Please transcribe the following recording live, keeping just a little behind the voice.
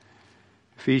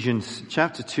Ephesians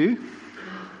chapter 2,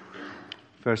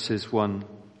 verses 1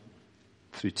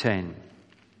 through 10.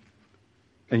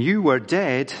 And you were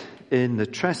dead in the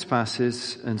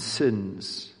trespasses and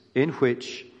sins in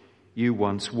which you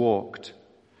once walked,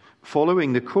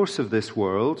 following the course of this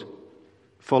world,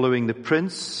 following the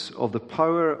prince of the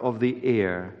power of the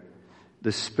air,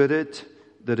 the spirit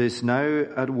that is now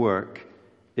at work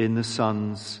in the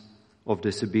sons of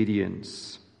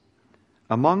disobedience,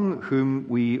 among whom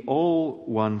we all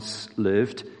once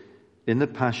lived in the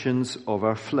passions of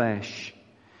our flesh,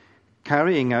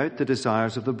 carrying out the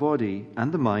desires of the body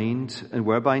and the mind, and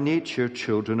were by nature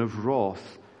children of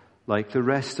wrath, like the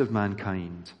rest of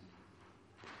mankind.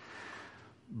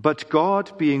 But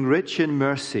God, being rich in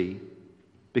mercy,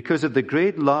 because of the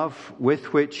great love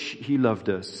with which he loved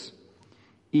us,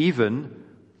 even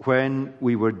when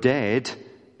we were dead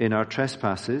in our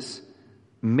trespasses,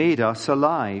 made us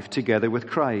alive together with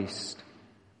Christ.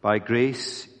 By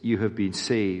grace you have been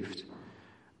saved,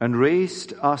 and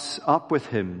raised us up with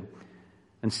him,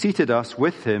 and seated us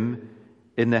with him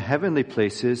in the heavenly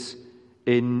places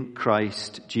in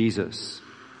Christ Jesus,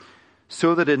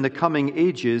 so that in the coming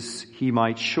ages he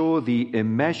might show the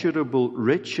immeasurable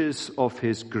riches of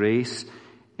his grace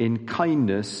in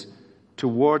kindness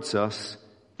towards us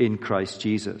in Christ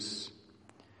Jesus.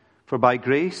 For by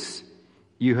grace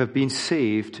you have been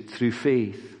saved through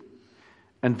faith.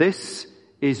 And this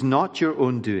is not your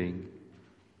own doing.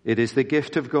 It is the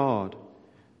gift of God,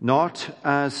 not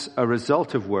as a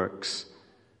result of works,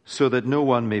 so that no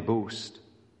one may boast.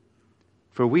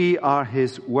 For we are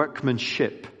his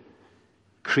workmanship,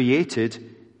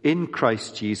 created in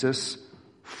Christ Jesus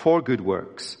for good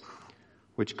works,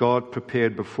 which God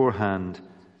prepared beforehand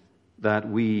that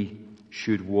we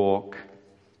should walk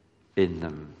in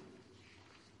them.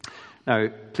 Now,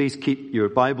 please keep your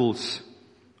Bibles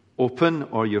open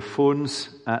or your phones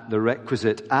at the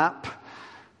requisite app.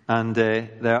 And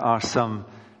there are some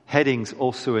headings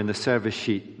also in the service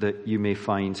sheet that you may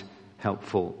find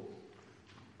helpful.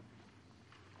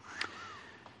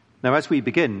 Now, as we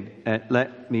begin,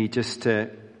 let me just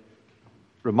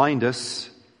remind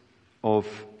us of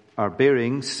our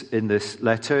bearings in this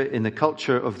letter. In the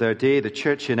culture of their day, the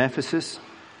church in Ephesus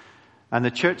and the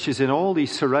churches in all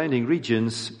these surrounding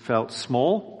regions felt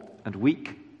small and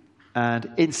weak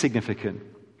and insignificant.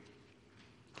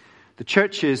 The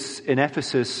churches in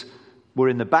Ephesus were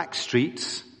in the back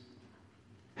streets,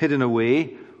 hidden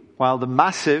away, while the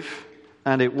massive,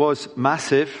 and it was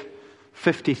massive,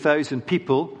 50,000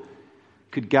 people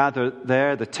could gather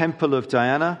there. The Temple of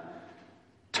Diana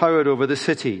towered over the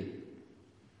city.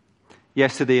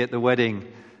 Yesterday at the wedding,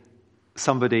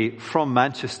 somebody from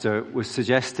Manchester was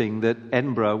suggesting that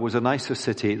Edinburgh was a nicer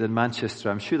city than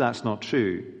Manchester. I'm sure that's not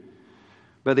true.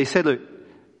 But they said, look,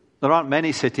 there aren't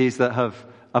many cities that have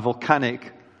a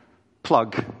volcanic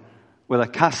plug with a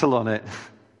castle on it.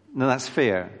 No, that's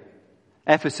fair.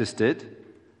 Ephesus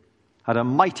had a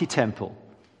mighty temple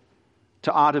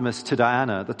to Artemis, to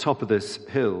Diana, at the top of this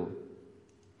hill.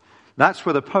 That's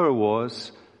where the power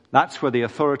was. That's where the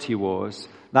authority was.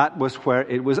 That was where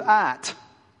it was at.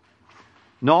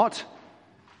 Not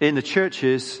in the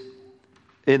churches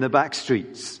in the back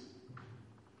streets.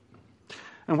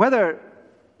 And whether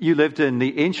you lived in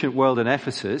the ancient world in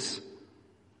Ephesus,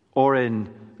 or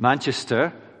in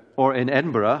Manchester, or in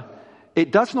Edinburgh,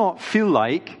 it does not feel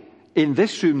like, in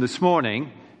this room this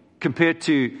morning, compared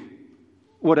to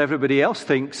what everybody else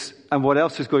thinks and what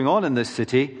else is going on in this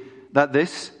city, that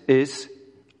this is,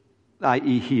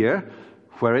 i.e. here,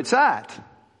 where it's at.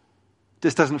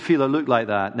 This doesn't feel or look like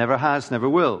that. Never has, never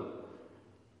will.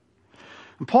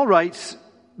 And Paul writes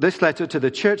this letter to the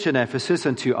church in Ephesus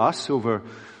and to us over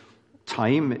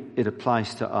time. It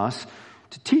applies to us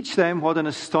to teach them what an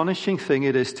astonishing thing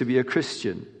it is to be a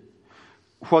Christian.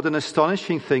 What an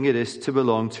astonishing thing it is to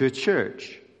belong to a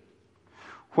church.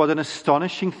 What an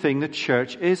astonishing thing the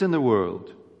church is in the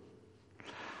world.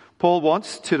 Paul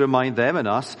wants to remind them and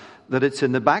us that it's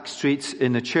in the back streets,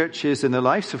 in the churches, in the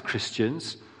lives of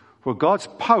Christians, where God's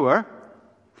power,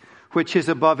 which is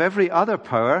above every other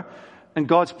power, and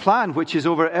God's plan, which is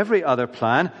over every other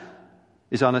plan,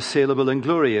 is unassailable and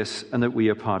glorious, and that we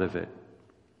are part of it.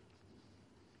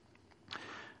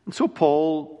 And so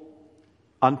Paul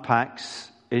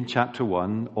unpacks in chapter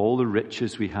 1 all the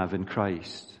riches we have in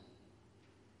Christ.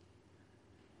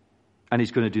 And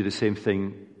he's going to do the same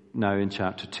thing now in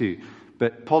chapter 2.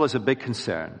 But Paul has a big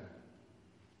concern.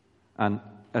 And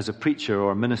as a preacher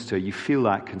or a minister, you feel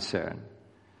that concern.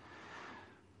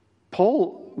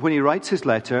 Paul, when he writes his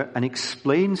letter and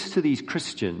explains to these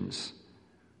Christians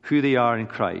who they are in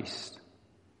Christ,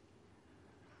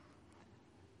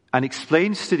 and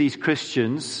explains to these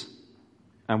Christians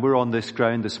and we're on this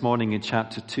ground this morning in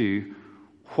chapter 2,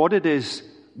 what it is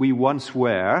we once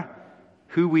were,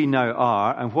 who we now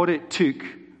are, and what it took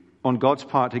on God's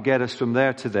part to get us from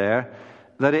there to there,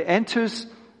 that it enters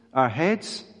our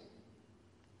heads,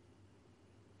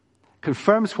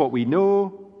 confirms what we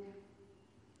know,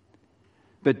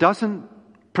 but doesn't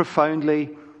profoundly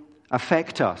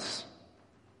affect us.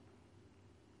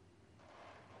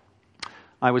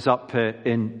 I was up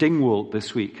in Dingwall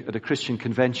this week at a Christian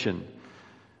convention,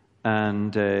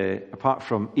 and apart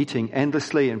from eating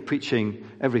endlessly and preaching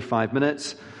every 5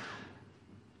 minutes,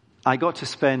 I got to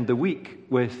spend the week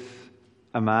with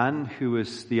a man who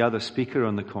was the other speaker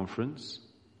on the conference.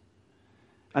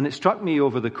 And it struck me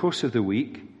over the course of the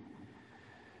week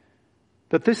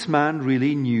that this man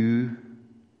really knew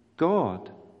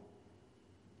God.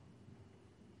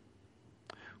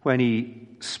 When he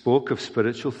spoke of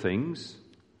spiritual things,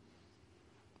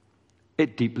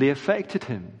 it deeply affected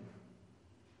him.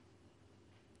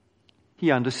 He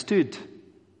understood,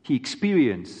 he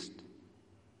experienced,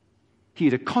 he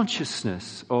had a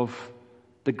consciousness of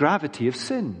the gravity of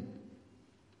sin.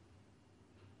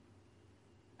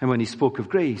 And when he spoke of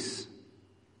grace,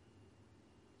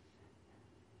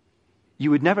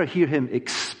 you would never hear him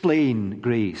explain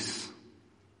grace.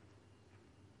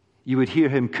 You would hear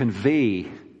him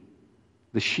convey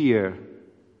the sheer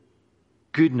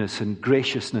goodness and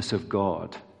graciousness of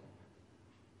God,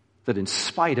 that in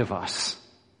spite of us,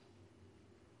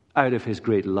 out of his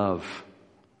great love,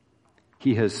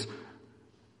 he has,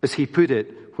 as he put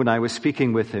it when I was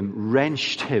speaking with him,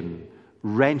 wrenched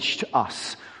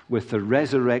us with the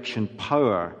resurrection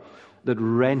power that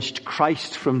wrenched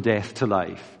Christ from death to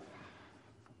life,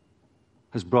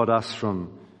 has brought us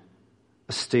from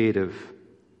a state of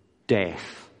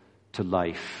death to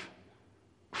life,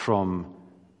 from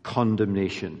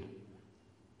condemnation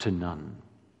to none.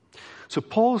 So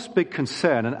Paul's big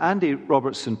concern, and Andy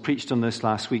Robertson preached on this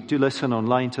last week. Do listen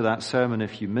online to that sermon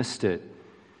if you missed it.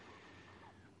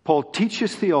 Paul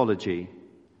teaches theology,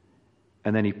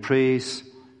 and then he prays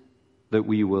that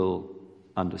we will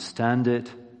understand it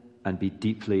and be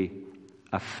deeply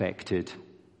affected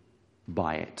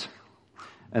by it.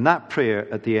 And that prayer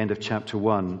at the end of chapter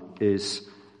 1 is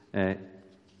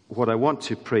what I want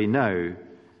to pray now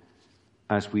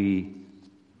as we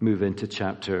move into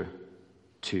chapter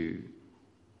 2.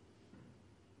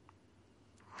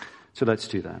 So let's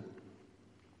do that.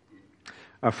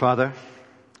 Our Father,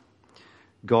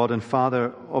 God and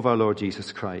Father of our Lord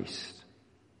Jesus Christ,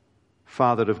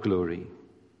 Father of glory,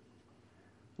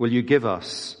 will you give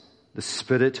us the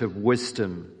spirit of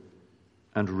wisdom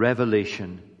and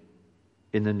revelation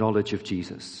in the knowledge of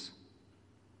Jesus,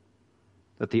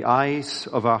 that the eyes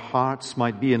of our hearts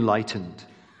might be enlightened,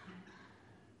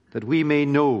 that we may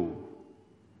know,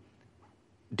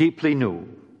 deeply know,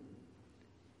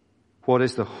 what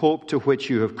is the hope to which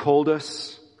you have called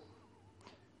us,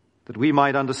 that we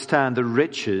might understand the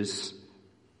riches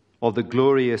of the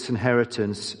glorious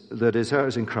inheritance that is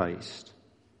ours in Christ.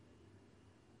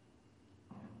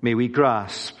 May we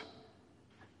grasp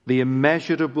the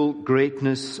immeasurable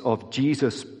greatness of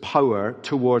Jesus' power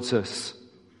towards us,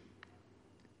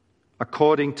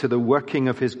 according to the working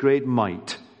of his great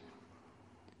might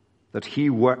that he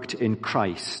worked in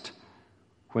Christ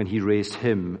when he raised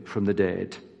him from the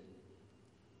dead.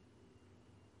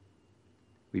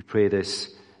 We pray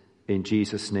this in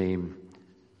Jesus' name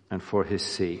and for his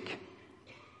sake.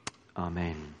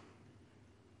 Amen.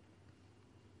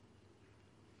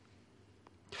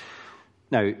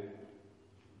 Now,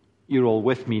 you're all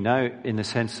with me now in the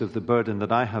sense of the burden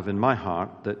that I have in my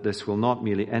heart, that this will not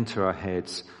merely enter our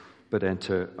heads, but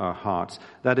enter our hearts.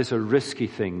 That is a risky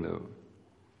thing, though.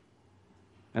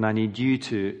 And I need you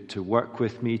to work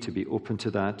with me, to be open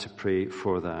to that, to pray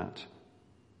for that.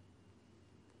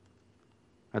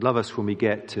 I'd love us when we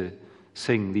get to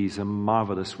sing these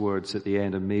marvelous words at the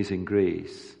end, Amazing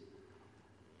Grace,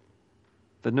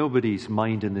 that nobody's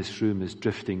mind in this room is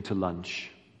drifting to lunch.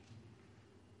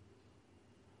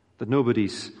 That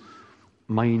nobody's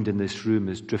mind in this room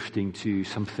is drifting to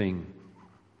something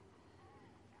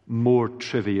more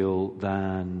trivial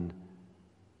than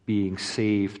being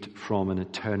saved from an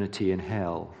eternity in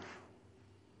hell.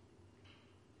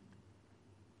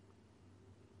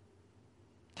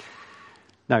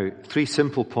 Now, 3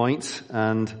 simple points,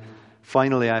 and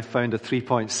finally I found a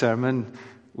 3-point sermon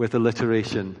with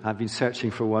alliteration. I've been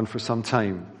searching for one for some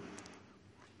time.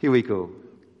 Here we go.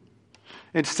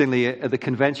 Interestingly, at the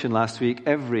convention last week,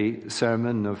 every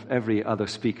sermon of every other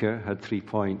speaker had 3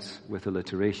 points with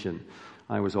alliteration.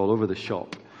 I was all over the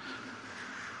shop.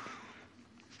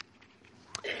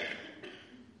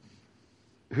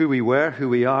 Who we were, who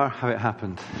we are, how it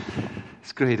happened.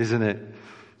 It's great, isn't it?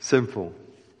 Simple.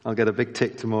 I'll get a big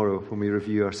tick tomorrow when we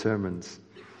review our sermons.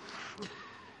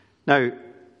 Now,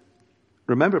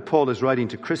 remember, Paul is writing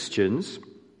to Christians.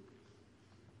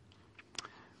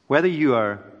 Whether you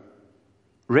are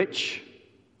rich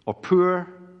or poor,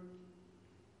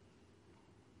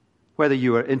 whether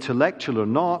you are intellectual or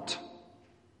not,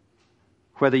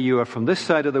 whether you are from this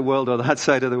side of the world or that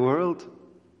side of the world,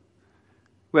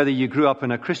 whether you grew up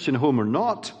in a Christian home or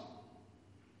not,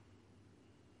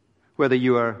 whether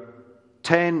you are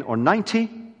 10 or 90,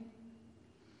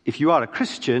 if you are a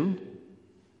Christian,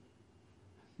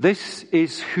 this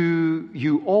is who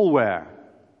you all were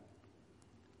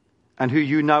and who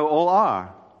you now all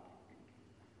are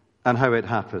and how it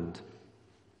happened.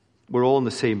 We're all in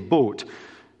the same boat.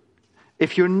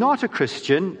 If you're not a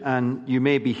Christian, and you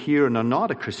may be here and are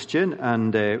not a Christian,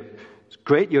 and it's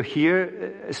great you're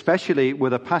here, especially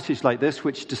with a passage like this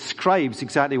which describes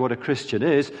exactly what a Christian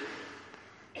is,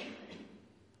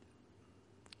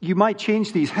 you might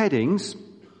change these headings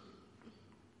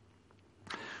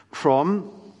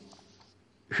from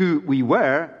who we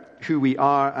were, who we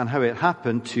are, and how it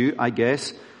happened to, I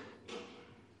guess,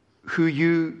 who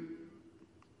you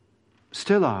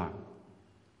still are.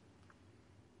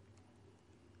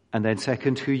 And then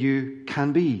second, who you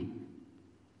can be.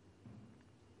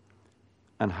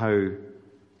 And how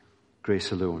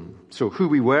grace alone. So who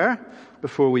we were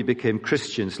before we became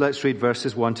Christians. Let's read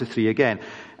verses 1 to 3 again.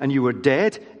 And you were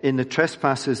dead in the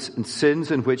trespasses and sins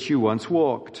in which you once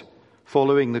walked,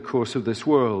 following the course of this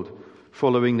world,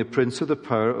 following the prince of the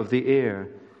power of the air,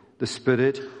 the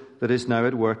spirit that is now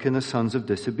at work in the sons of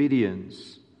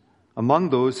disobedience. Among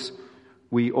those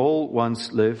we all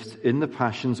once lived in the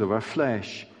passions of our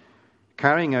flesh,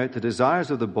 carrying out the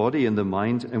desires of the body and the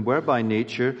mind, and were by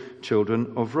nature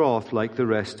children of wrath, like the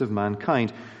rest of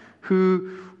mankind.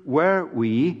 Who were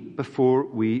we before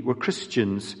we were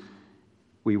Christians?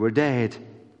 We were dead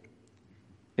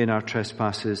in our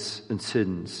trespasses and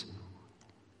sins,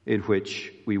 in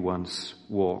which we once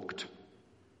walked.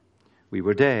 We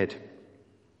were dead.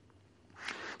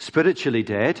 Spiritually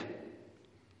dead.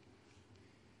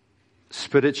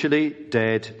 Spiritually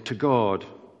dead to God.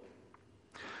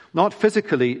 Not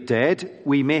physically dead.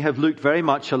 We may have looked very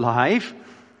much alive.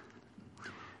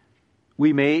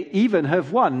 We may even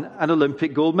have won an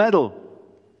Olympic gold medal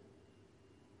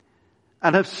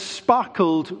and have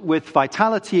sparkled with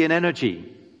vitality and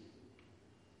energy.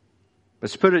 But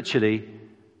spiritually,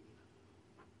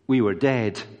 we were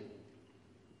dead.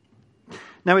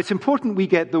 Now, it's important we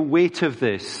get the weight of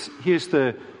this. Here's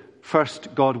the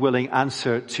first, God willing,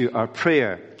 answer to our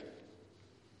prayer.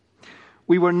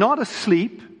 We were not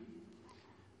asleep.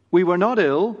 We were not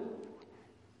ill.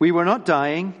 We were not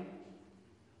dying.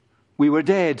 We were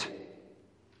dead.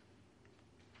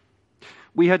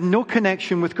 We had no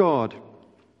connection with God.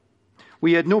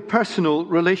 We had no personal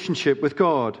relationship with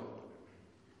God.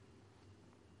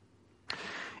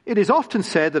 It is often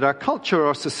said that our culture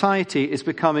or society is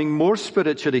becoming more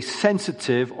spiritually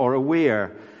sensitive or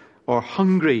aware or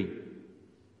hungry.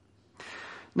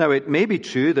 Now, it may be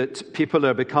true that people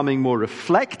are becoming more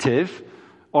reflective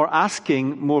or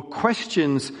asking more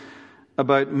questions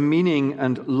about meaning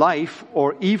and life,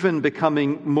 or even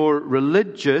becoming more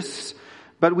religious,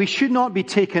 but we should not be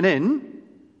taken in.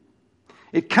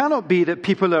 It cannot be that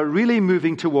people are really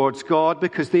moving towards God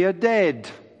because they are dead.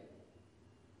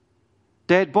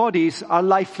 Dead bodies are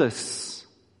lifeless.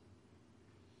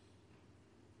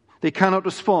 They cannot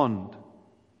respond.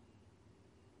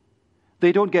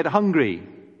 They don't get hungry.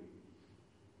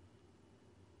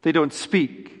 They don't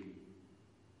speak.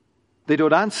 They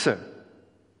don't answer.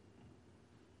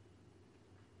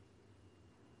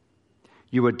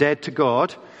 You were dead to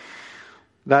God.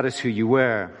 That is who you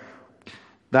were.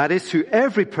 That is who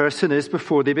every person is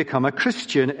before they become a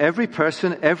Christian. Every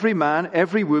person, every man,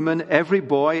 every woman, every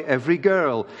boy, every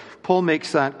girl. Paul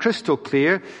makes that crystal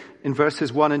clear. In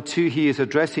verses 1 and 2, he is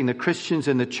addressing the Christians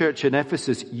in the church in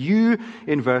Ephesus. You.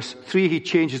 In verse 3, he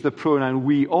changes the pronoun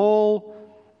we all.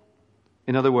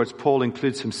 In other words, Paul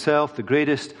includes himself, the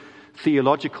greatest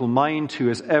theological mind who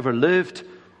has ever lived,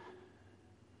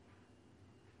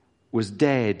 was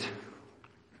dead.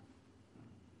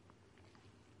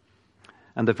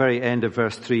 And the very end of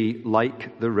verse 3,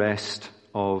 like the rest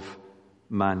of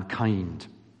mankind.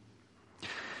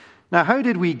 Now, how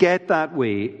did we get that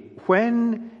way?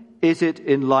 When is it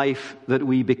in life that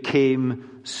we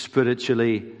became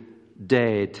spiritually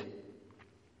dead?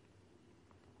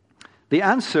 The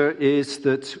answer is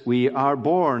that we are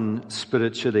born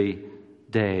spiritually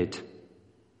dead.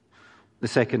 The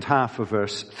second half of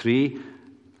verse 3,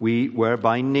 we were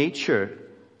by nature.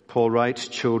 Paul writes,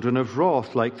 children of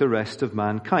wrath like the rest of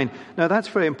mankind. Now that's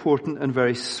very important and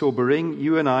very sobering.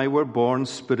 You and I were born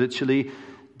spiritually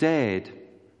dead.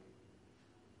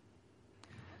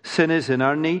 Sin is in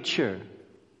our nature.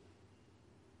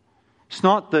 It's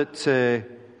not that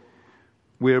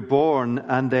we're born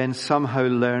and then somehow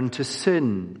learn to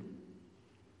sin.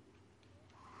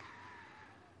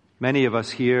 Many of us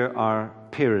here are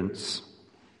parents.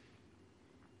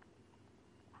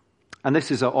 And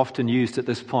this is often used at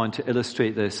this point to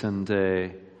illustrate this, and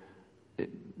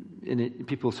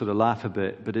people sort of laugh a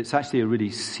bit, but it's actually a really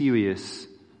serious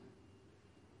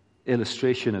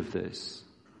illustration of this.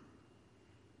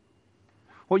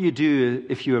 What you do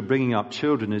if you are bringing up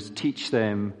children is teach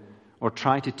them or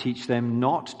try to teach them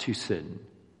not to sin.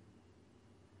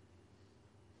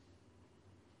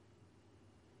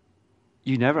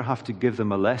 You never have to give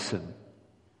them a lesson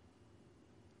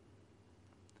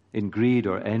in greed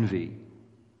or envy.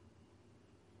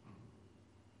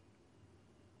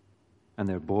 And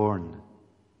they're born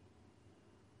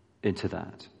into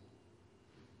that.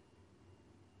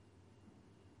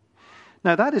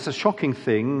 Now, that is a shocking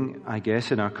thing, I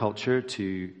guess, in our culture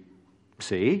to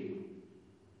say,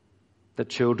 that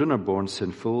children are born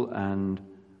sinful and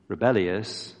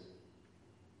rebellious.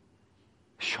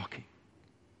 Shocking.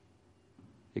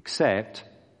 Except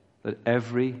that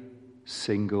every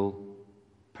single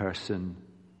person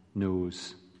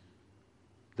knows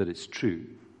that it's true.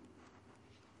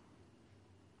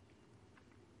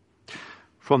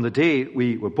 From the day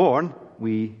we were born,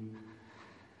 we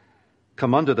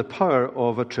come under the power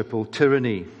of a triple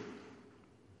tyranny.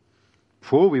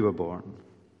 Before we were born,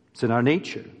 it's in our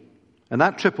nature. And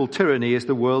that triple tyranny is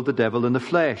the world, the devil, and the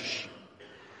flesh.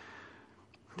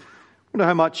 I wonder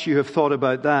how much you have thought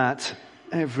about that.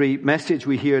 Every message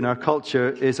we hear in our culture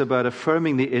is about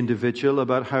affirming the individual,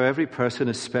 about how every person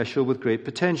is special with great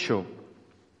potential.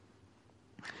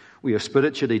 We are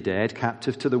spiritually dead,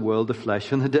 captive to the world, the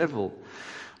flesh, and the devil.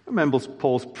 Remember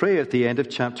Paul's prayer at the end of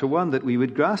chapter 1 that we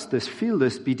would grasp this, feel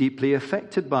this, be deeply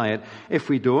affected by it. If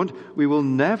we don't, we will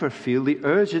never feel the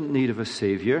urgent need of a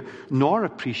Savior, nor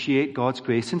appreciate God's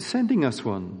grace in sending us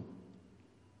one.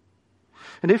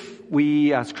 And if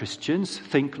we, as Christians,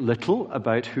 think little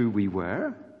about who we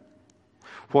were,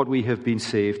 what we have been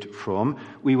saved from,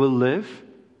 we will live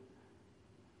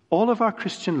all of our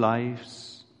Christian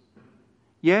lives,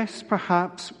 yes,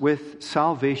 perhaps with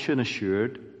salvation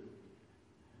assured,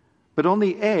 but on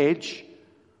the edge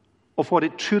of what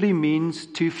it truly means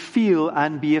to feel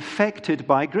and be affected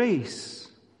by grace.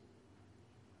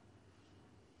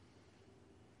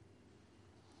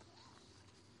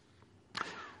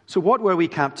 So what were we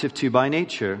captive to by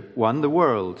nature? 1, the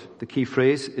world. The key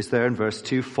phrase is there in verse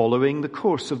 2, following the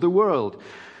course of the world.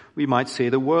 We might say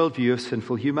the worldview of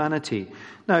sinful humanity.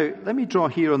 Now, let me draw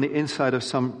here on the inside of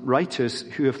some writers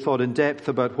who have thought in depth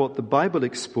about what the Bible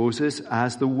exposes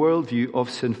as the worldview of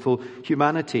sinful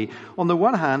humanity. On the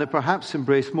one hand, and perhaps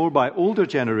embraced more by older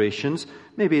generations,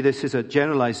 maybe this is a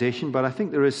generalization, but I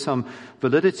think there is some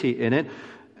validity in it.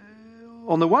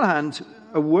 On the one hand,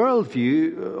 a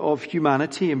worldview of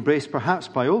humanity embraced perhaps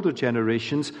by older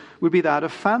generations would be that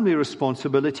of family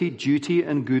responsibility, duty,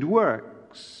 and good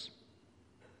works.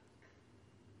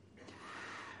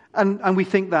 And we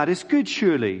think that is good,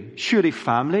 surely. Surely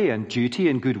family and duty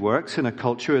and good works in a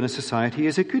culture, in a society,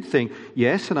 is a good thing.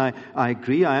 Yes, and I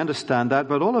agree, I understand that,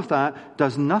 but all of that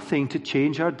does nothing to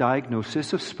change our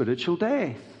diagnosis of spiritual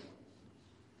death.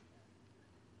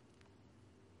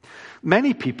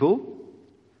 Many people,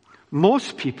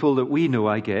 most people that we know,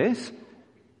 I guess,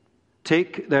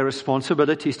 take their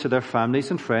responsibilities to their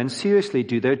families and friends seriously,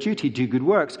 do their duty, do good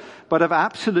works, but have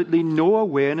absolutely no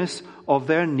awareness of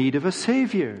their need of a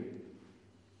Savior.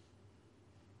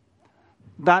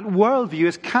 That worldview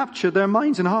has captured their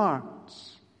minds and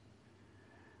hearts.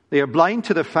 They are blind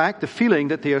to the fact, the feeling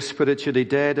that they are spiritually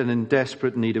dead and in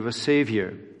desperate need of a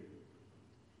Savior.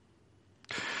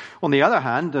 On the other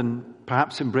hand, and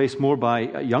perhaps embraced more by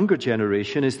a younger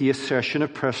generation, is the assertion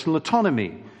of personal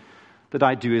autonomy, that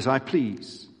I do as I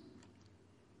please.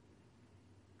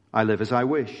 I live as I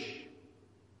wish.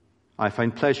 I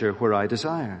find pleasure where I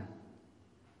desire.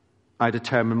 I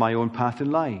determine my own path in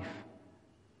life.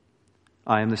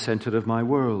 I am the center of my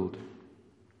world.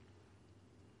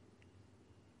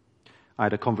 I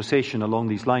had a conversation along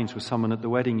these lines with someone at the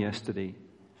wedding yesterday.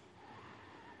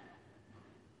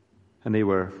 And they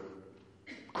were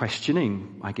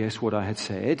questioning, I guess, what I had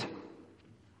said.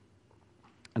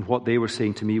 And what they were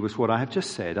saying to me was what I have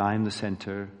just said. I am the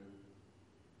center.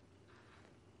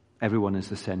 Everyone is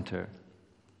the center.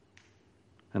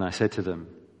 And I said to them,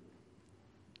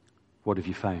 what have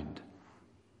you found?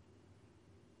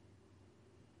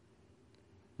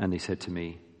 And they said to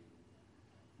me,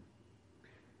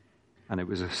 and it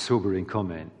was a sobering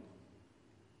comment,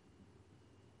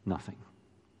 nothing.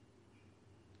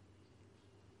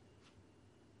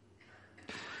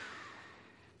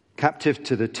 Captive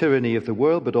to the tyranny of the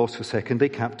world, but also, secondly,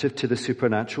 captive to the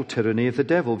supernatural tyranny of the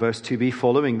devil. Verse 2b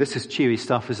following. This is cheery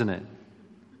stuff, isn't it?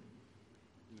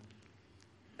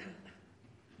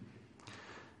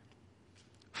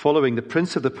 Following the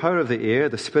prince of the power of the air,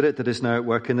 the spirit that is now at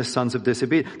work in the sons of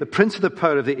disobedience. The prince of the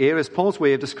power of the air is Paul's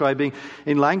way of describing,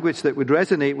 in language that would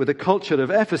resonate with the culture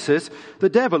of Ephesus, the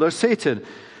devil or Satan.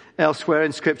 Elsewhere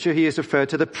in Scripture, he is referred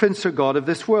to the prince or god of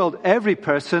this world. Every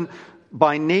person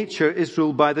by nature is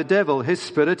ruled by the devil. His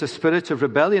spirit, a spirit of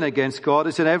rebellion against God,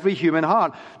 is in every human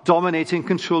heart, dominating,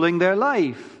 controlling their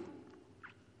life.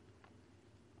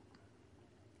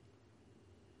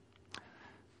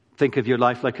 Think of your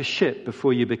life like a ship.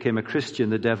 Before you became a Christian,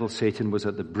 the devil, Satan, was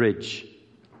at the bridge.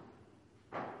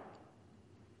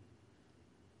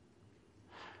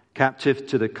 Captive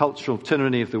to the cultural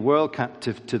tyranny of the world,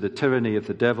 captive to the tyranny of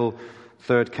the devil.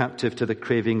 Third, captive to the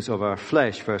cravings of our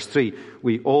flesh. Verse 3,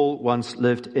 we all once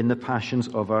lived in the passions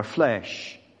of our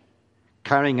flesh,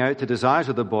 carrying out the desires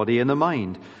of the body and the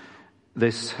mind.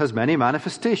 This has many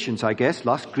manifestations, I guess: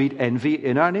 lust, greed, envy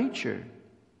in our nature.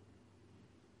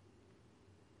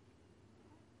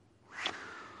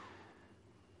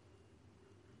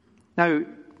 Now,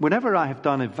 whenever I have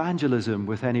done evangelism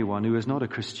with anyone who is not a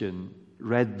Christian,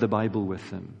 read the Bible with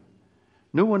them,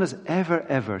 no one has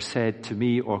ever said to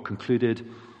me or concluded,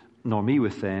 nor me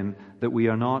with them, that we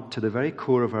are not, to the very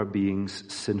core of our beings,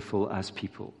 sinful as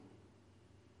people.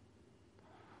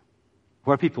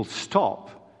 Where people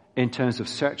stop in terms of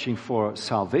searching for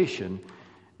salvation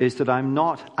is that I'm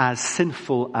not as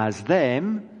sinful as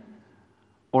them,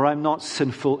 or I'm not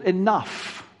sinful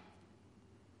enough.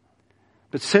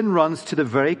 But sin runs to the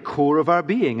very core of our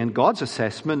being, and God's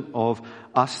assessment of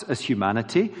us as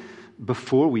humanity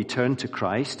before we turn to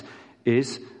Christ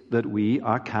is that we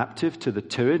are captive to the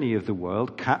tyranny of the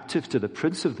world, captive to the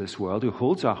prince of this world who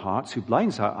holds our hearts, who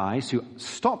blinds our eyes, who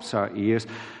stops our ears,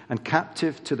 and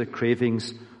captive to the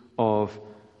cravings of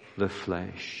the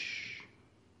flesh.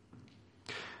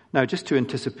 Now, just to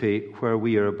anticipate where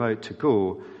we are about to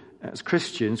go, as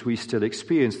Christians, we still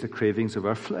experience the cravings of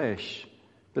our flesh.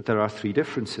 But there are three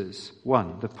differences.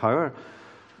 One, the power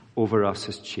over us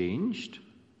has changed.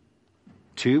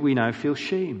 Two, we now feel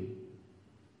shame.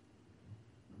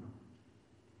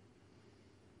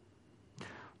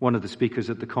 One of the speakers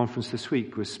at the conference this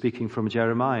week was speaking from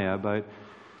Jeremiah about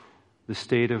the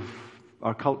state of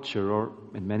our culture, or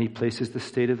in many places the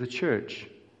state of the church.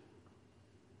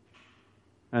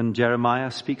 And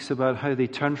Jeremiah speaks about how they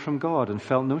turned from God and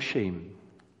felt no shame.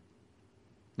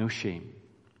 No shame.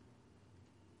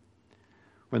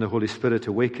 When the Holy Spirit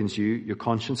awakens you, your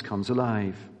conscience comes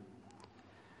alive.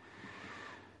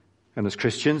 And as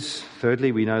Christians,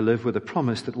 thirdly, we now live with the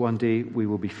promise that one day we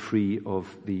will be free of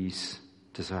these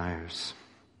desires.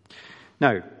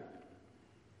 Now,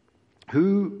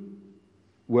 who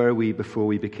were we before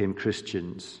we became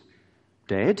Christians?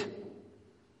 Dead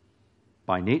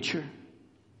by nature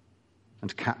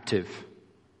and captive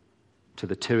to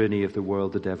the tyranny of the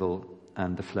world, the devil,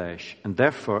 and the flesh. And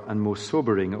therefore, and most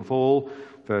sobering of all,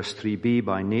 verse 3b,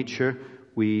 by nature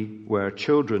we were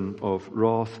children of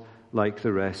wrath like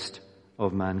the rest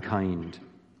of mankind.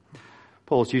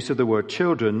 Paul's use of the word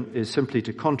children is simply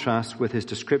to contrast with his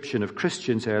description of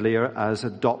Christians earlier as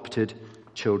adopted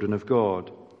children of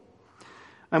God.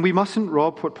 And we mustn't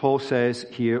rob what Paul says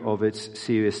here of its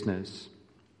seriousness.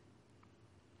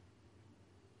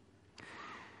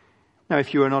 Now,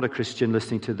 if you are not a Christian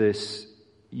listening to this,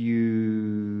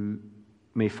 you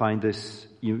may find this,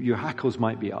 your hackles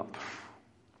might be up.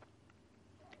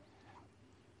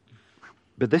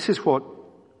 But this is what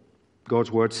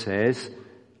God's word says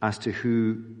as to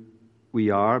who we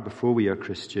are before we are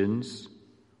Christians.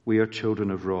 We are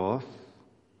children of wrath.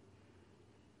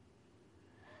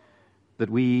 That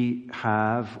we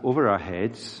have over our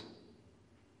heads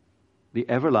the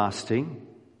everlasting,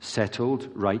 settled,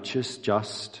 righteous,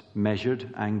 just,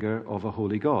 measured anger of a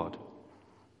holy God.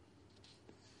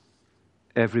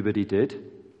 Everybody did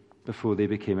before they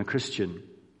became a Christian.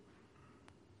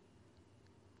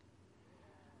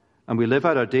 And we live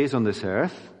out our days on this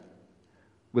earth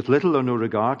with little or no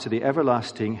regard to the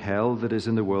everlasting hell that is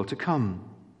in the world to come.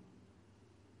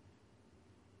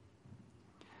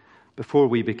 Before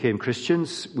we became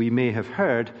Christians, we may have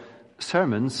heard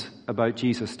sermons about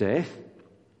Jesus' death.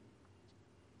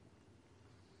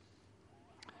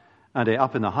 And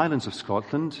up in the Highlands of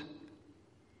Scotland,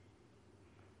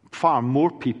 far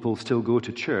more people still go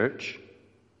to church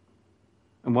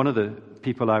And one of the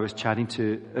people I was chatting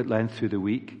to at length through the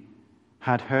week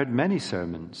had heard many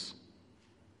sermons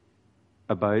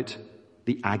about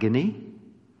the agony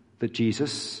that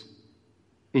Jesus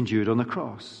endured on the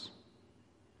cross.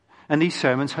 And these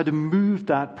sermons had moved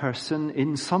that person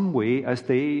in some way as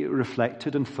they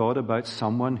reflected and thought about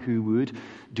someone who would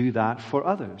do that for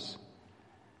others.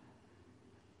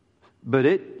 But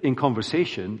it, in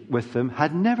conversation with them,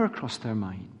 had never crossed their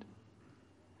mind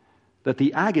that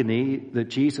the agony that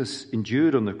Jesus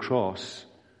endured on the cross,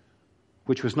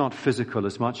 which was not physical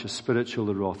as much as spiritual,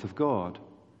 the wrath of God,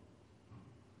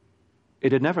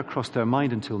 it had never crossed their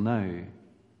mind until now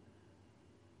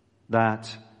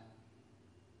that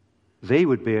they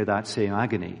would bear that same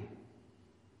agony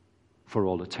for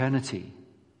all eternity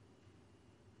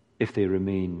if they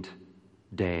remained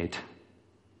dead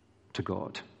to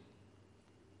God.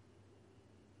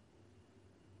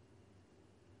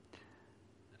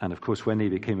 And of course, when they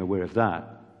became aware of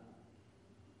that,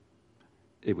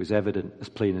 it was evident as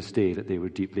plain as day that they were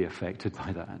deeply affected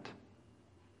by that.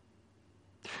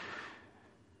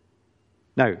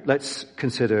 Now, let's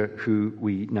consider who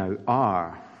we now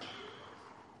are.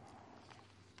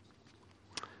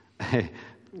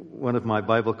 One of my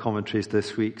Bible commentaries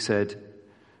this week said,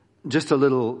 just a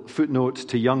little footnote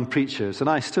to young preachers, and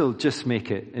I still just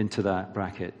make it into that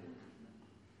bracket.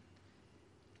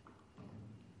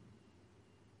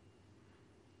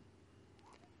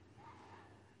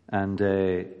 And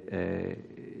they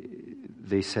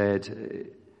said,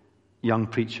 young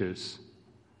preachers,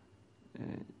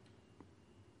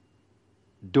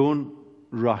 don't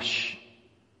rush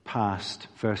past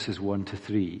verses 1 to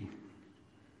 3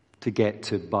 to get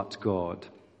to but God.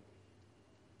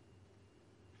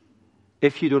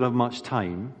 If you don't have much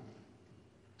time,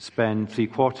 spend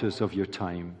 3/4 of your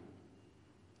time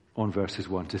on verses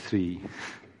 1 to 3.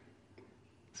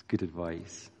 It's good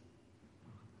advice.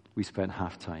 We spent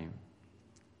half time.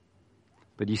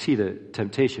 But you see the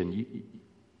temptation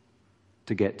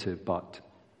to get to but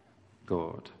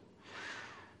God.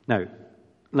 Now,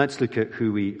 let's look at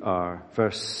who we are.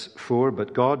 Verse 4,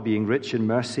 but God, being rich in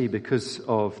mercy because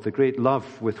of the great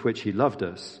love with which he loved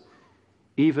us,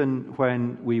 even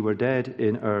when we were dead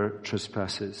in our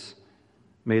trespasses,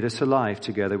 made us alive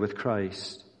together with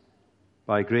Christ.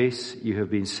 By grace you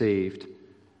have been saved,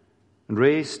 and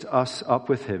raised us up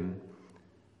with him,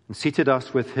 and seated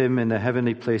us with him in the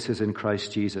heavenly places in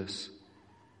Christ Jesus,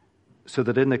 so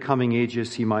that in the coming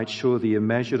ages he might show the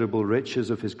immeasurable riches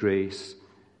of his grace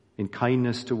in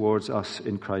kindness towards us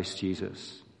in Christ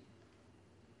Jesus.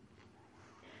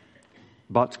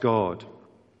 But God.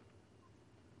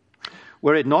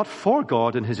 Were it not for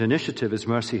God and his initiative, his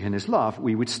mercy and his love,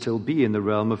 we would still be in the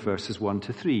realm of verses 1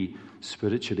 to 3,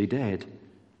 spiritually dead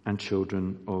and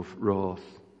children of wrath.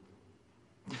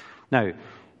 Now,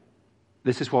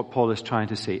 this is what Paul is trying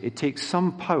to say. It takes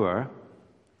some power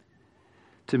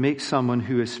to make someone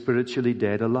who is spiritually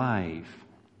dead alive.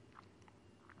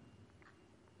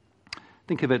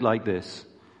 Think of it like this,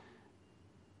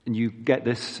 and you get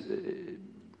this,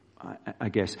 I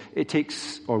guess. It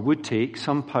takes, or would take,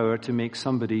 some power to make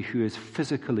somebody who is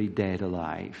physically dead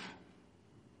alive.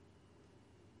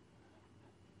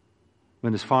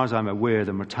 When, as far as I'm aware,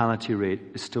 the mortality rate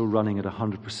is still running at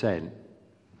 100%.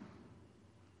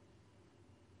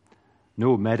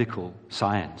 No medical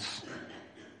science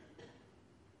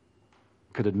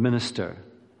could administer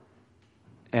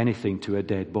anything to a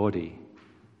dead body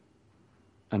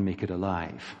and make it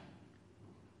alive.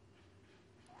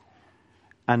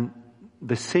 And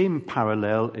the same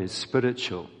parallel is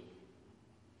spiritual.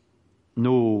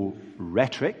 No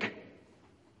rhetoric,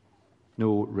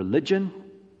 no religion,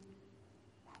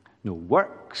 no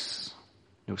works,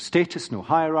 no status, no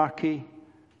hierarchy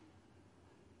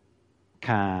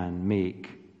can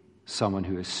make someone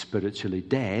who is spiritually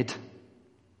dead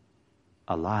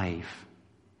alive,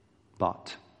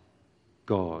 but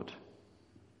God.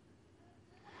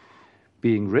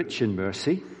 Being rich in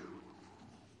mercy,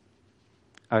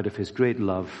 out of his great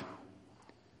love,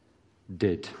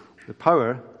 did. The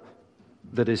power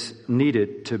that is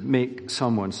needed to make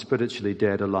someone spiritually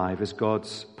dead alive is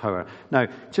God's power. Now,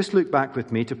 just look back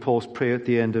with me to Paul's prayer at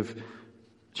the end of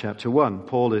chapter 1.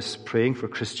 Paul is praying for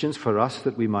Christians, for us,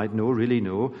 that we might know, really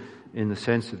know, in the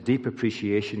sense of deep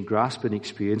appreciation, grasp and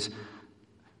experience.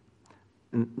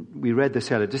 And we read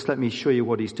this earlier. Just let me show you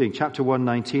what he's doing. Chapter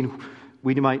 1:19,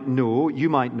 you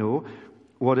might know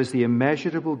what is the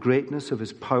immeasurable greatness of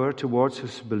his power towards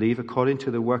us who believe, according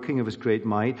to the working of his great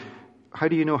might. How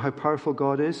do you know how powerful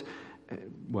God is?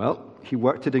 Well, he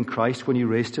worked it in Christ when he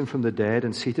raised him from the dead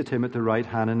and seated him at the right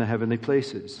hand in the heavenly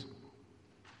places,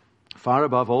 far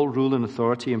above all rule and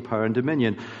authority and power and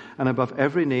dominion, and above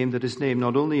every name that is named,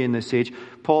 not only in this age.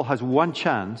 Paul has one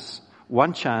chance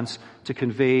to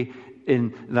convey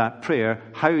in that prayer,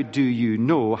 how do you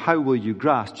know, how will you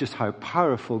grasp just how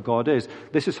powerful God is?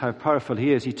 This is how powerful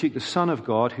he is. He took the Son of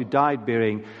God who died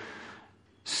bearing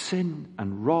sin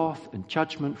and wrath and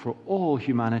judgment for all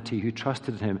humanity who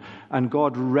trusted in him, and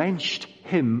God wrenched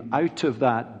him out of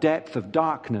that depth of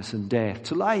darkness and death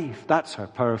to life. That's how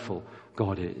powerful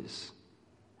God is.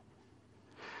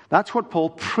 That's what Paul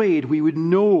prayed we would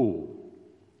know.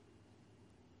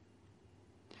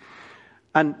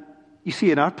 And you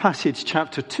see, in our passage,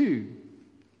 chapter 2,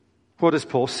 what does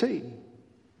Paul say?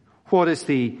 What is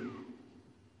the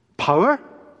power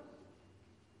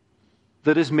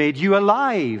that has made you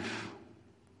alive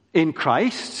in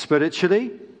Christ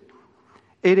spiritually?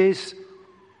 It is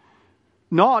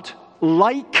not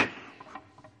like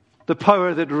the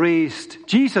power that raised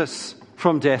Jesus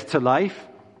from death to life.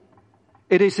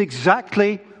 It is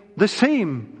exactly the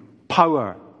same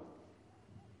power.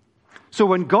 So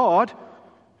when God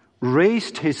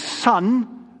raised his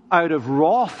Son out of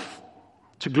wrath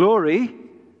to glory,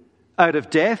 out of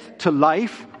death to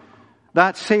life,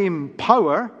 that same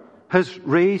power has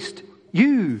raised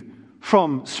you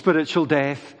from spiritual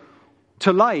death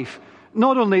to life.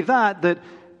 Not only that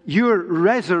your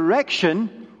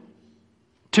resurrection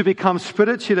to become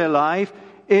spiritually alive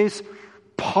is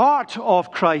part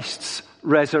of Christ's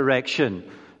resurrection.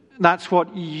 That's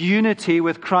what unity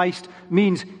with Christ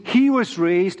means. He was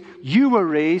raised, you were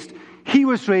raised, he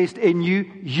was raised in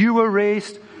you, you were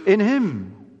raised in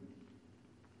him.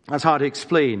 That's hard to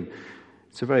explain.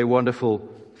 It's a very wonderful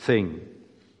thing.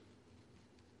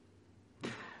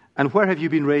 And where have you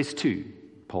been raised to?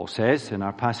 Paul says in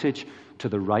our passage, to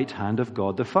the right hand of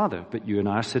God the Father. But you and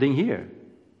I are sitting here.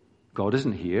 God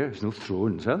isn't here. There's no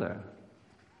thrones, are there?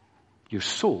 Your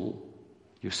soul,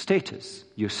 your status,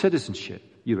 your citizenship,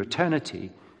 your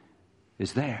eternity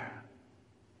is there.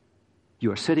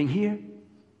 You are sitting here.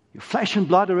 Your flesh and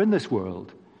blood are in this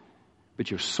world.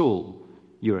 But your soul,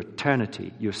 your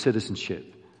eternity, your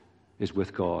citizenship is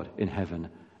with God in heaven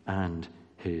and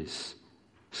his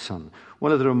Son.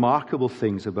 One of the remarkable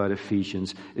things about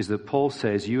Ephesians is that Paul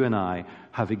says you and I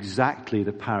have exactly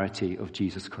the parity of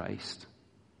Jesus Christ.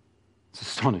 It's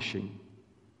astonishing.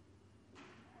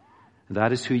 And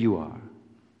that is who you are.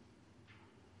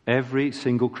 Every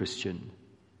single Christian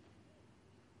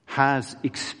has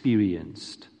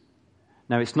experienced.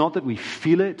 Now, it's not that we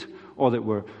feel it or that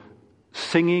we're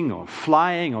singing or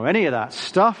flying or any of that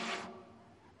stuff.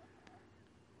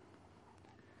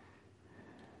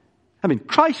 I mean,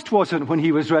 Christ wasn't when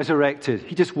he was resurrected.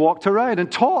 He just walked around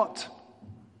and taught.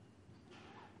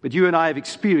 But you and I have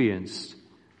experienced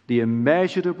the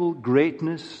immeasurable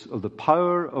greatness of the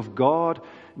power of God,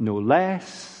 no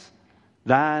less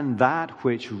than that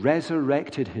which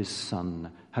resurrected his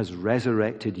Son has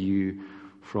resurrected you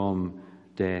from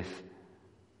death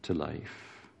to life.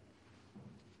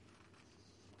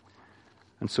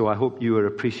 And so I hope you are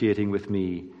appreciating with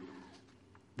me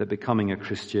that becoming a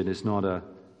Christian is not a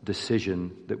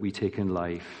decision that we take in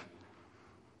life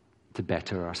to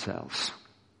better ourselves.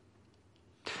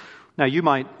 Now, you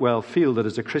might well feel that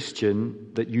as a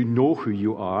Christian that you know who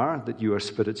you are, that you are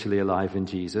spiritually alive in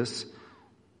Jesus,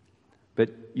 but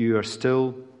you are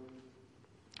still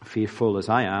faithful, as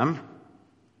I am,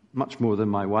 much more than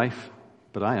my wife,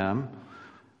 but I am,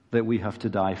 that we have to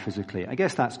die physically. I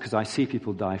guess that's because I see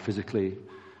people die physically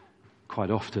quite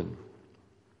often.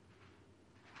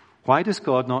 Why does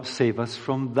God not save us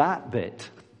from that bit?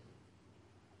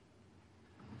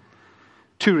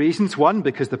 Two reasons. One,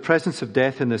 because the presence of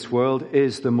death in this world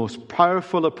is the most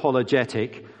powerful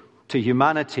apologetic to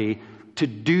humanity to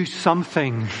do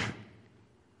something.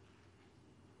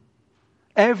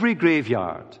 Every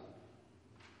graveyard,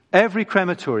 every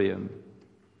crematorium,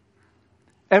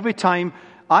 every time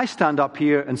I stand up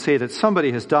here and say that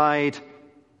somebody has died,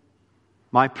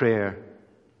 my prayer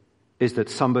is that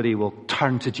somebody will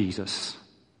turn to Jesus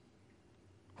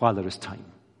while there is time.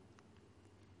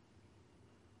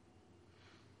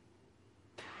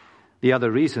 The other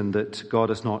reason that God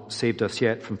has not saved us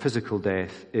yet from physical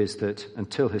death is that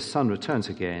until his Son returns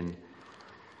again,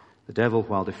 the devil,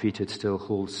 while defeated, still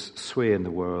holds sway in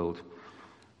the world.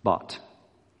 But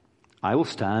I will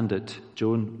stand at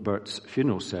Joan Burt's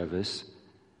funeral service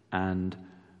and,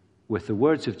 with the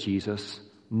words of Jesus,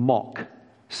 mock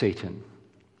Satan.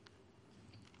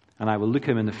 And I will look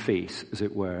him in the face, as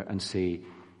it were, and say,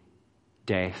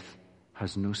 death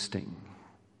has no sting,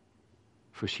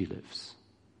 for she lives.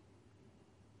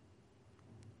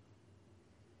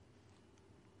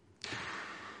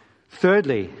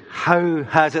 Thirdly, how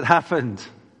has it happened?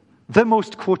 the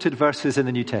most quoted verses in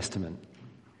the New Testament.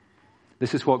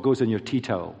 This is what goes on your tea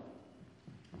towel,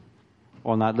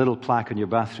 on that little plaque in your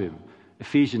bathroom.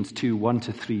 Ephesians 2,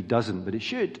 1-3 doesn't, but it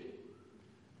should.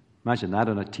 Imagine that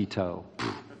on a tea towel.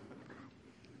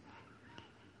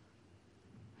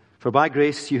 For by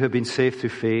grace you have been saved through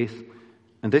faith,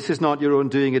 and this is not your own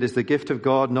doing, it is the gift of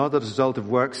God, not the result of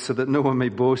works, so that no one may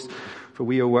boast. For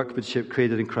we are workmanship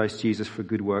created in Christ Jesus for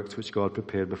good works, which God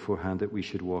prepared beforehand that we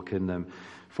should walk in them.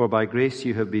 For by grace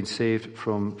you have been saved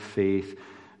from faith,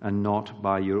 and not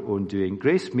by your own doing.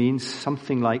 Grace means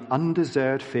something like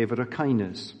undeserved favor or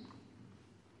kindness.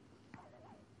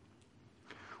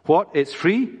 What? It's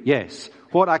free? Yes.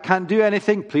 What? I can't do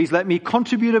anything? Please let me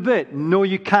contribute a bit. No,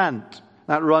 you can't.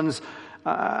 That runs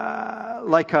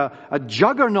like a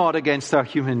juggernaut against our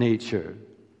human nature.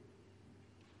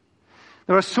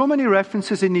 There are so many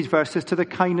references in these verses to the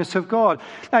kindness of God.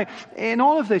 Now, in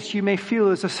all of this, you may feel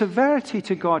there's a severity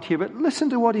to God here, but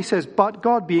listen to what he says. But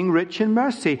God, being rich in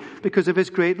mercy, because of his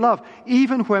great love,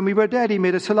 even when we were dead, he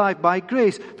made us alive by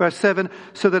grace. Verse 7,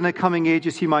 so that in the coming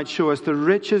ages he might show us the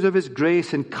riches of his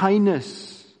grace and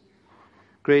kindness.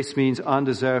 Grace means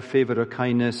undeserved favor or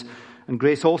kindness, and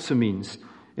grace also means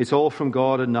it's all from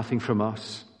God and nothing from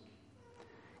us.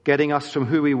 Getting us from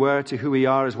who we were to who we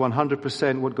are is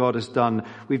 100% what God has done.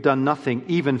 We've done nothing,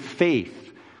 even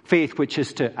faith. Faith, which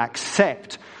is to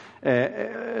accept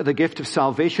the gift of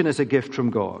salvation as a gift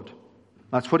from God.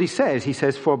 That's what he says. He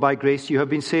says, for by grace you have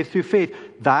been saved through faith.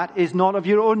 That is not of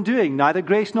your own doing, neither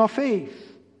grace nor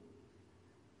faith.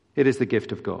 It is the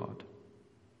gift of God.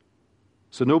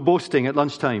 So no boasting at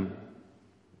lunchtime.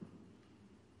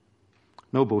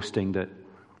 No boasting that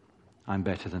I'm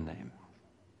better than them.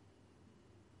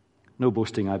 No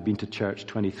boasting, I've been to church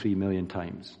 23 million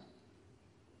times.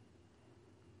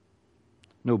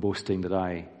 No boasting that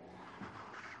I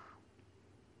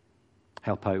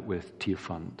help out with Tier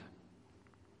Fund.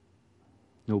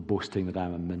 No boasting that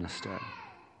I'm a minister.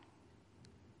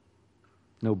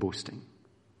 No boasting.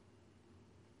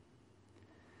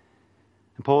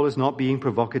 And Paul is not being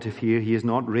provocative here. He is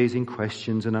not raising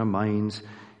questions in our minds.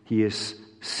 He is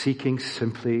seeking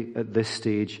simply at this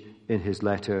stage in his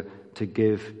letter to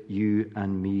give you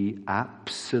and me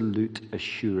absolute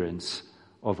assurance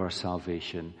of our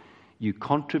salvation. You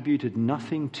contributed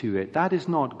nothing to it. That is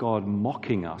not God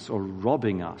mocking us or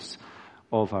robbing us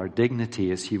of our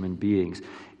dignity as human beings.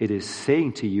 It is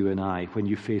saying to you and I, when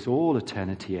you face all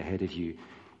eternity ahead of you,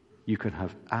 you can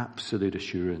have absolute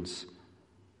assurance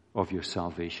of your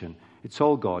salvation. It's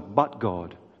all God, but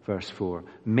God, verse 4,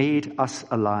 made us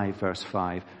alive, verse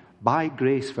 5. By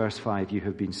grace, verse 5, you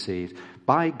have been saved.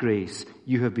 By grace,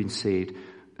 you have been saved.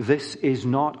 This is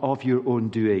not of your own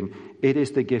doing. It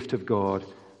is the gift of God,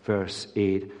 verse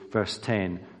 8. Verse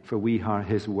 10, for we are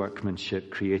his workmanship,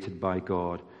 created by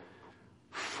God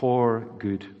for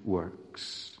good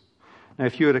works. Now,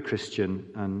 if you're a Christian,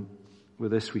 and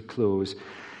with this we close,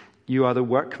 you are the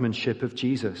workmanship of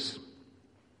Jesus.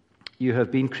 You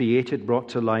have been created, brought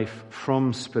to life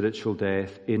from spiritual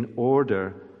death in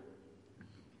order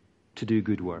to do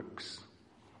good works.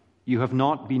 You have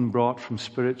not been brought from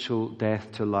spiritual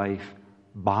death to life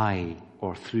by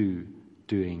or through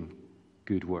doing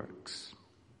good works.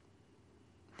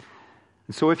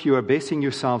 And so if you are basing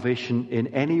your salvation in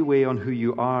any way on who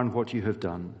you are and what you have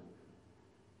done,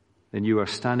 then you are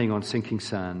standing on sinking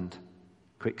sand,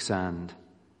 quicksand,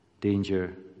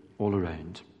 danger all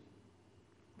around.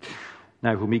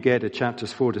 Now, when we get to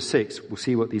chapters 4-6, we'll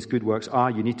see what these good works are.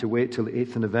 You need to wait till the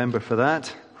 8th of November for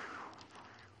that.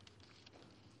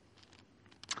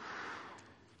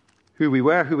 Who we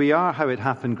were, who we are, how it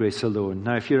happened, grace alone.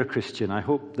 Now, if you're a Christian, I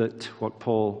hope that what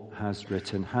Paul has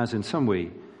written has in some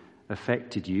way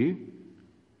affected you,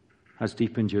 has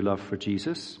deepened your love for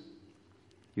Jesus,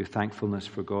 your thankfulness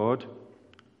for God,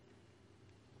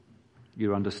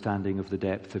 your understanding of the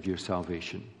depth of your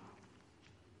salvation.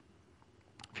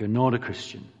 If you're not a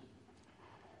Christian,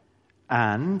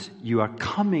 and you are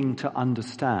coming to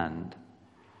understand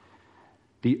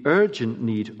the urgent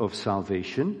need of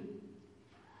salvation,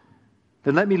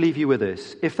 then let me leave you with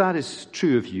this. If that is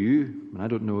true of you, and I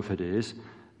don't know if it is,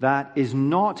 that is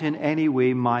not in any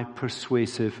way my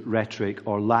persuasive rhetoric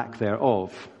or lack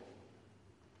thereof.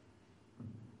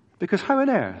 Because how on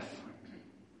earth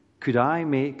could I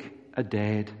make a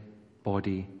dead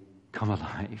body come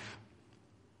alive?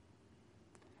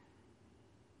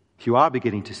 If you are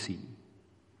beginning to see,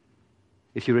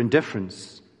 if your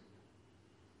indifference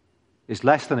is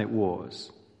less than it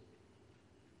was,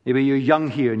 maybe you're young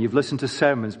here and you've listened to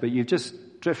sermons, but you've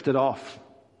just drifted off.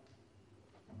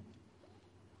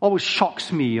 Always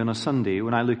shocks me on a Sunday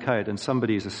when I look out and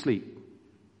somebody is asleep.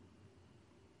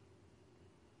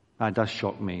 That does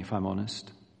shock me, if I'm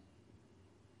honest.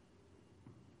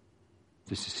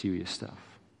 This is serious stuff.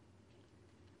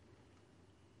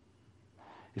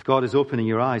 If God is opening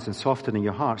your eyes and softening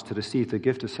your hearts to receive the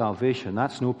gift of salvation,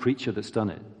 that's no preacher that's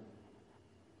done it.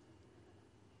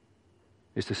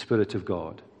 It's the Spirit of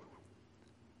God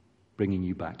bringing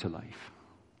you back to life.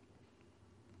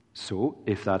 So,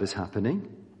 if that is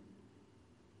happening,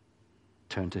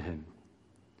 turn to him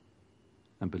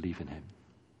and believe in him.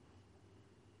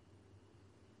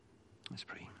 Let's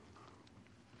pray.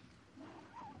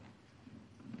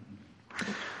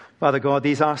 Father God,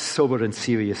 these are sober and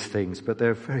serious things, but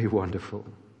they're very wonderful.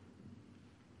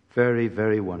 Very,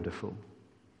 very wonderful.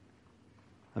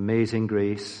 Amazing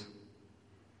grace.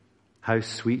 How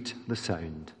sweet the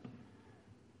sound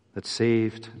that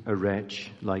saved a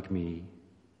wretch like me.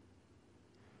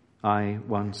 I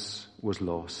once was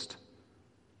lost,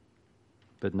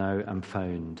 but now am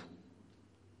found,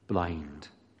 blind,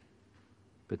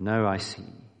 but now I see.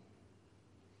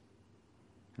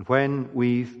 And when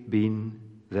we've been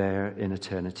there in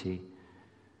eternity,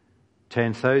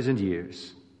 10,000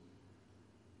 years,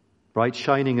 bright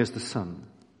shining as the sun,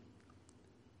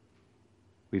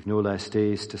 we've no less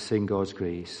days to sing God's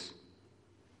grace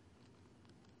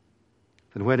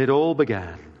than when it all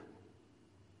began,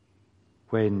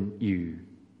 when you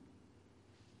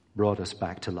brought us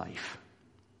back to life.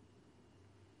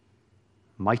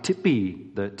 Might it be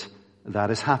that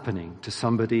that is happening to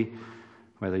somebody,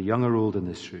 whether young or old in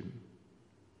this room?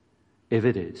 If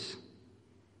it is,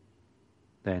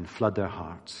 then flood their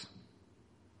hearts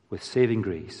with saving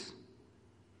grace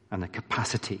and the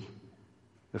capacity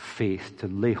of faith to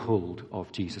lay hold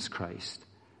of Jesus Christ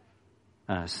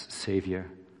as Savior,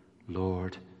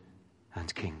 Lord,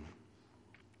 and King.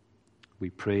 We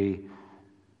pray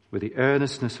with the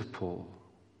earnestness of Paul,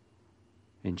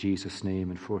 in Jesus' name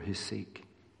and for his sake.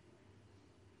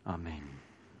 Amen.